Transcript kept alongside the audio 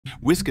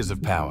whiskers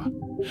of power,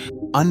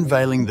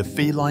 unveiling the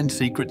feline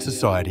secret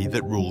society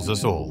that rules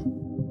us all.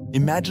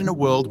 Imagine a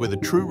world where the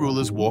true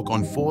rulers walk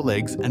on 4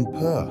 legs and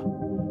purr.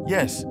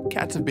 Yes,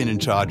 cats have been in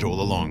charge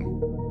all along.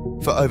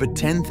 For over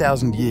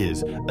 10,000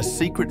 years, a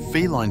secret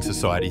feline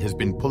society has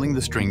been pulling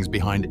the strings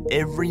behind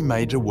every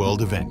major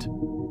world event.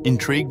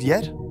 Intrigued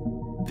yet?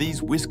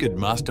 These whiskered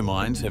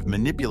masterminds have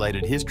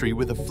manipulated history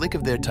with a flick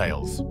of their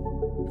tails.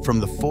 From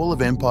the fall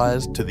of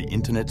empires to the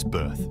internet's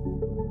birth.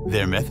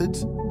 Their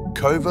methods?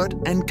 Covert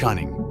and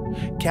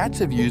cunning. Cats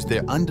have used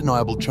their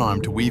undeniable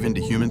charm to weave into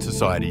human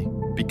society,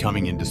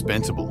 becoming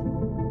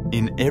indispensable.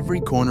 In every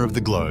corner of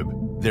the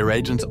globe, their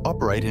agents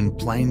operate in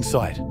plain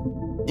sight,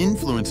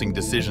 influencing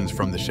decisions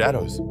from the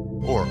shadows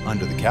or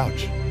under the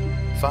couch.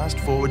 Fast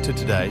forward to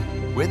today,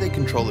 where their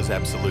control is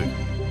absolute.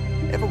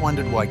 Ever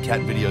wondered why cat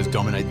videos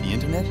dominate the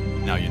internet?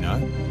 Now you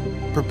know.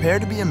 Prepare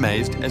to be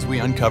amazed as we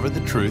uncover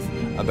the truth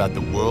about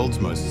the world's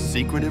most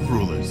secretive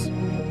rulers.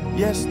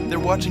 Yes, they're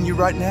watching you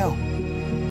right now.